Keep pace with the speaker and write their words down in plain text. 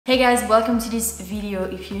Hey guys, welcome to this video.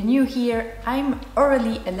 If you're new here, I'm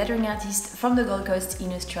Aurelie, a lettering artist from the Gold Coast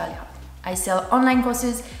in Australia. I sell online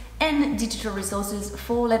courses and digital resources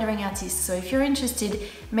for lettering artists, so if you're interested,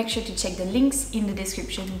 make sure to check the links in the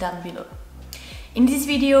description down below. In this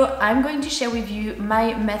video, I'm going to share with you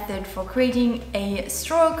my method for creating a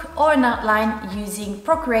stroke or an outline using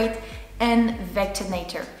Procreate and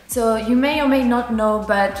Vectornator. So you may or may not know,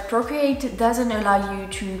 but Procreate doesn't allow you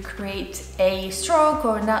to create a stroke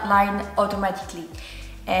or an outline automatically.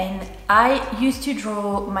 And I used to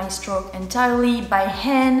draw my stroke entirely by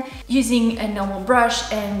hand using a normal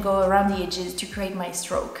brush and go around the edges to create my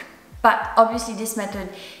stroke. But obviously this method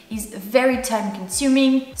is very time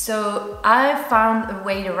consuming, so I found a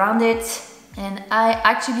way around it, and I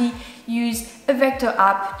actually use a vector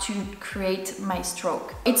app to create my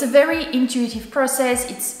stroke. It's a very intuitive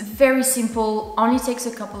process, it's very simple, only takes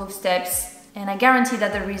a couple of steps, and I guarantee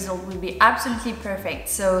that the result will be absolutely perfect.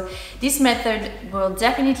 So this method will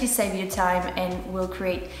definitely save you time and will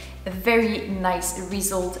create a very nice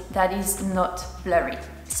result that is not blurry.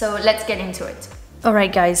 So let's get into it.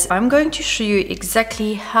 Alright guys, I'm going to show you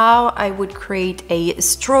exactly how I would create a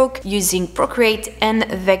stroke using Procreate and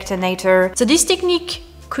Vectornator. So this technique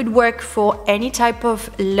could work for any type of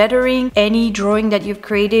lettering, any drawing that you've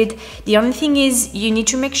created. The only thing is you need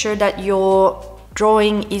to make sure that your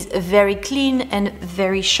drawing is very clean and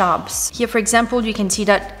very sharp. Here, for example, you can see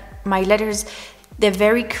that my letters, they're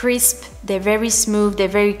very crisp, they're very smooth, they're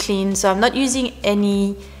very clean. So I'm not using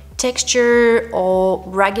any texture or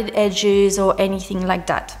ragged edges or anything like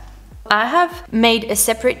that. I have made a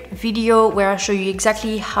separate video where I show you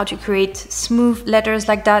exactly how to create smooth letters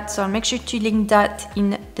like that, so I'll make sure to link that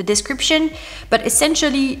in the description. But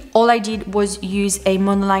essentially all I did was use a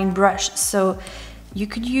monoline brush, so you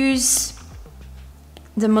could use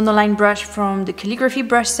the monoline brush from the calligraphy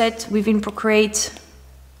brush set within Procreate,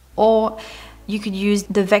 or you could use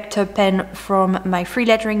the vector pen from my free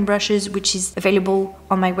lettering brushes, which is available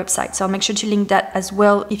on my website. So I'll make sure to link that as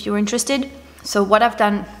well if you're interested. So what I've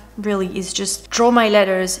done really is just draw my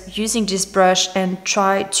letters using this brush and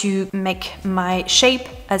try to make my shape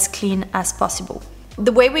as clean as possible.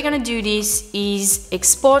 The way we're gonna do this is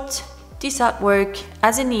export this artwork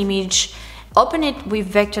as an image, open it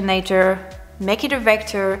with Vectornator, make it a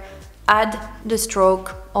vector, add the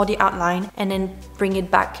stroke or the outline, and then bring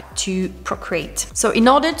it back to Procreate. So in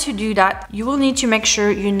order to do that, you will need to make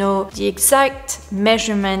sure you know the exact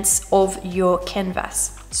measurements of your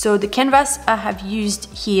canvas. So the canvas I have used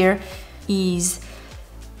here is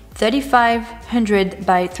 3500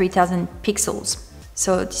 by 3000 pixels.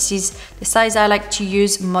 So this is the size I like to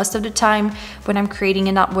use most of the time when I'm creating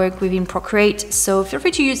an artwork within Procreate. So feel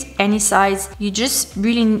free to use any size. You just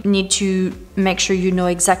really need to make sure you know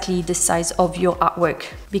exactly the size of your artwork,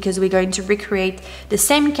 because we're going to recreate the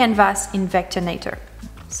same canvas in Vectornator.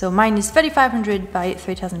 So mine is 3500 by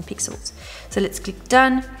 3000 pixels. So let's click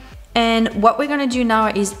done. And what we're gonna do now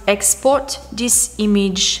is export this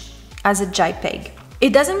image as a JPEG.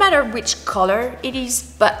 It doesn't matter which color it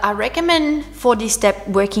is, but I recommend for this step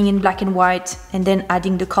working in black and white and then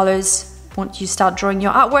adding the colors once you start drawing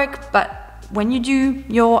your artwork. But when you do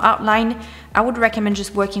your outline, I would recommend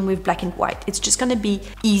just working with black and white. It's just gonna be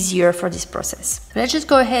easier for this process. Let's just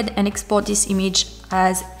go ahead and export this image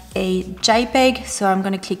as a JPEG. So I'm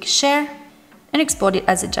gonna click share and export it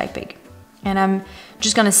as a JPEG. And I'm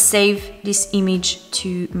just gonna save this image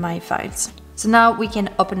to my files. So now we can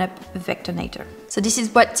open up Vectornator. So this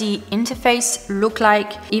is what the interface look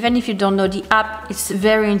like. Even if you don't know the app, it's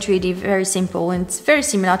very intuitive, very simple, and it's very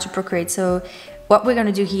similar to Procreate. So what we're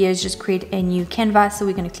gonna do here is just create a new canvas. So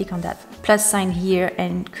we're gonna click on that plus sign here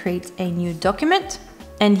and create a new document.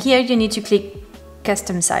 And here you need to click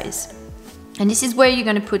custom size. And this is where you're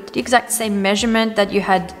gonna put the exact same measurement that you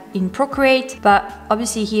had in Procreate, but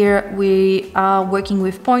obviously here we are working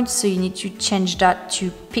with points, so you need to change that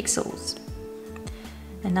to pixels.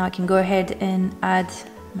 And now I can go ahead and add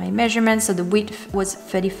my measurements. So the width was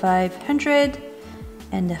 3500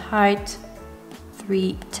 and the height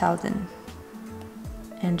 3000.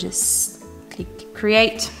 And just click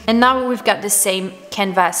create. And now we've got the same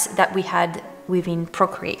canvas that we had within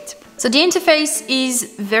Procreate. So the interface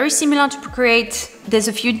is very similar to Procreate. There's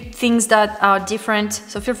a few things that are different,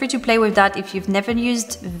 so feel free to play with that if you've never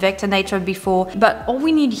used Vectornator before. But all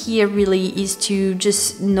we need here really is to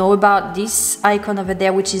just know about this icon over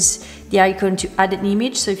there, which is the icon to add an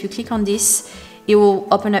image. So if you click on this, it will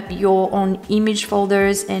open up your own image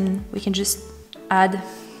folders, and we can just add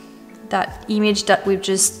that image that we've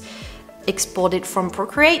just exported from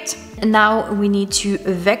Procreate. And now we need to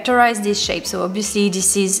vectorize this shape. So obviously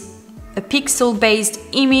this is a pixel based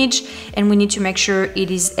image and we need to make sure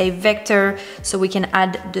it is a vector so we can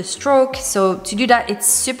add the stroke. So to do that, it's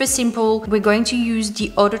super simple. We're going to use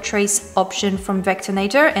the auto trace option from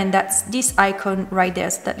Vectornator, and that's this icon right there,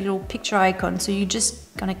 so that little picture icon. So you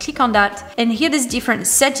just gonna click on that, and here there's different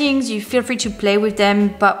settings. You feel free to play with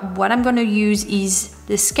them, but what I'm gonna use is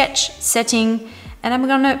the sketch setting, and I'm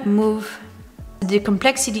gonna move the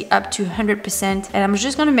complexity up to 100%, and I'm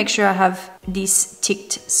just gonna make sure I have this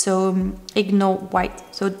ticked, so ignore white.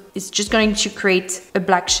 So it's just going to create a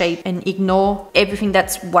black shape and ignore everything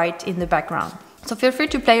that's white in the background. So feel free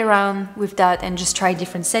to play around with that and just try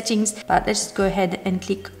different settings, but let's just go ahead and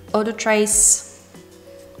click auto trace.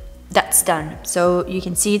 That's done. So you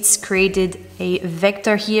can see it's created a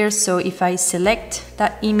vector here. So if I select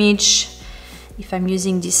that image, if I'm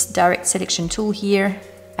using this direct selection tool here,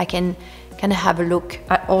 I can kind of have a look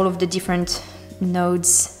at all of the different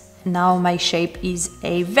nodes. Now my shape is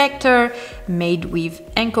a vector made with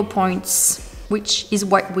anchor points, which is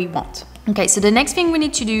what we want. Okay, so the next thing we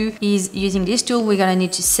need to do is, using this tool, we're gonna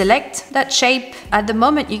need to select that shape. At the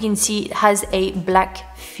moment, you can see it has a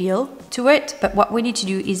black feel to it, but what we need to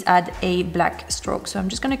do is add a black stroke. So I'm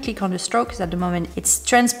just gonna click on the stroke because at the moment it's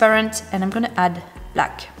transparent, and I'm gonna add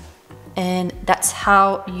black. And that's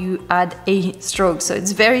how you add a stroke. So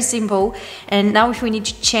it's very simple. And now if we need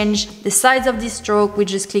to change the size of this stroke, we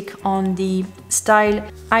just click on the style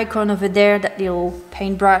icon over there, that little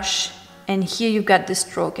paintbrush, and here you've got the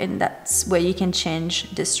stroke, and that's where you can change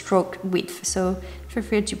the stroke width. So feel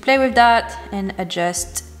free to play with that and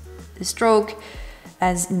adjust the stroke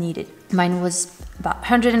as needed. Mine was about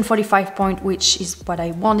 145 point, which is what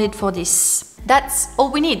I wanted for this. That's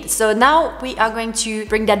all we need. So now we are going to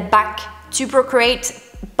bring that back to Procreate,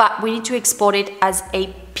 but we need to export it as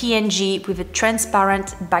a PNG with a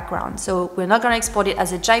transparent background. So we're not going to export it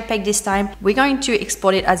as a JPEG this time. We're going to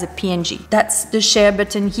export it as a PNG. That's the share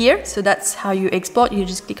button here. So that's how you export. You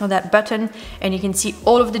just click on that button and you can see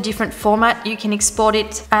all of the different format you can export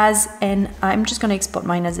it as, and I'm just going to export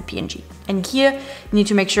mine as a PNG. And here you need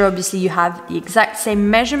to make sure obviously you have the exact same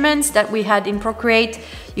measurements that we had in Procreate.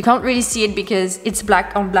 You can't really see it because it's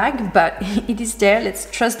black on black, but it is there. Let's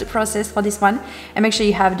trust the process for this one, and make sure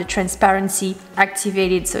you have the transparency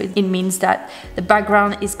activated. So it means that the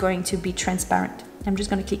background is going to be transparent. I'm just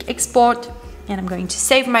going to click export, and I'm going to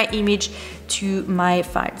save my image to my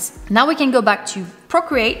files. Now we can go back to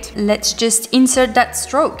Procreate. Let's just insert that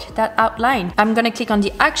stroke, that outline. I'm going to click on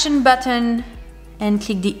the action button and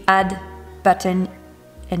click the add button,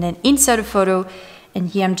 and then insert a photo. And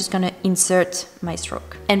here I'm just gonna insert my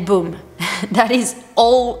stroke, and boom, that is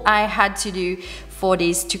all I had to do for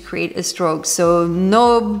this to create a stroke. So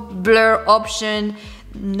no blur option,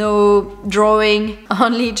 no drawing,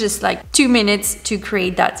 only just like 2 minutes to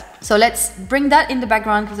create that. So let's bring that in the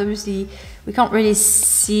background, because obviously we can't really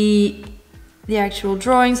see the actual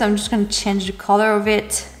drawing. So I'm just gonna change the color of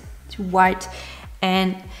it to white,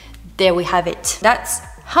 and there we have it. That's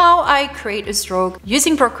how I create a stroke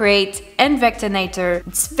using Procreate and Vectornator.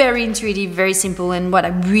 It's very intuitive, very simple, and what I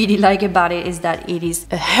really like about it is that it is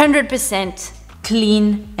 100%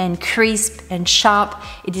 clean and crisp and sharp.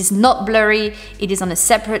 It is not blurry, it is on a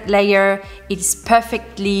separate layer, it is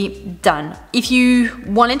perfectly done. If you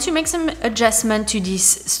wanted to make some adjustment to this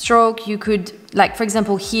stroke, you could, like for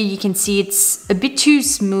example here you can see it's a bit too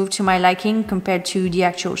smooth to my liking compared to the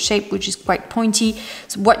actual shape, which is quite pointy.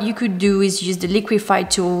 So what you could do is use the liquify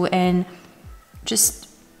tool and just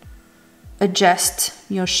adjust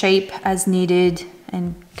your shape as needed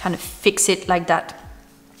and kind of fix it like that.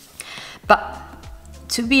 But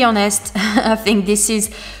to be honest, I think this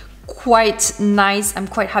is quite nice. I'm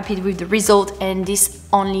quite happy with the result, and this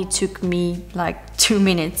only took me like 2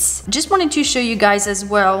 minutes. Just wanted to show you guys as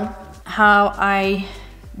well how I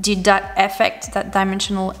did that effect, that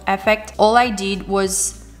dimensional effect. All I did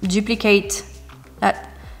was duplicate that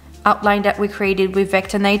outline that we created with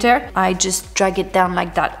Vectornator. I just drag it down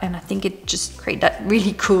like that, and I think it just created that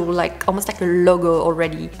really cool, like almost like a logo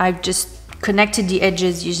already. I've just connected the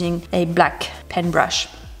edges using a black pen brush.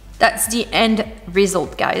 That's the end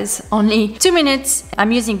result, guys. Only 2 minutes.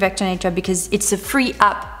 I'm using Vectornator because it's a free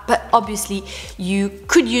app, but obviously you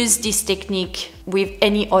could use this technique with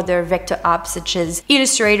any other vector app such as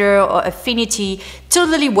Illustrator or Affinity.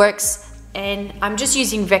 Totally works. And I'm just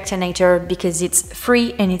using Vectornator because it's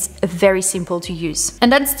free and it's very simple to use.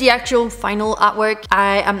 And that's the actual final artwork.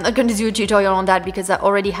 I am not going to do a tutorial on that because I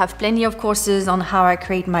already have plenty of courses on how I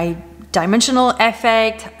create my dimensional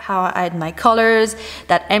effect, how I add my colors,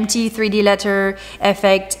 that empty 3D letter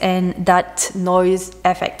effect, and that noise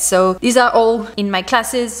effect. So these are all in my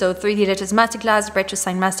classes, so 3D letters masterclass, retro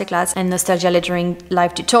sign masterclass, and nostalgia lettering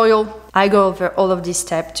live tutorial. I go over all of these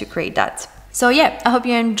steps to create that. So yeah, I hope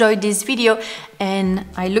you enjoyed this video, and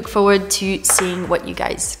I look forward to seeing what you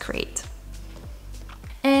guys create.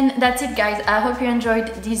 And that's it, guys. I hope you enjoyed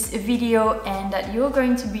this video and that you're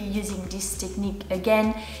going to be using this technique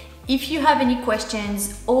again. If you have any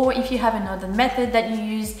questions or if you have another method that you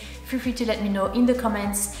use, feel free to let me know in the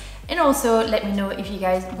comments, and also let me know if you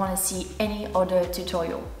guys want to see any other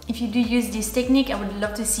tutorial. If you do use this technique, I would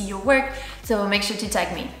love to see your work, so make sure to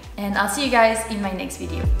tag me. And I'll see you guys in my next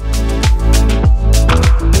video.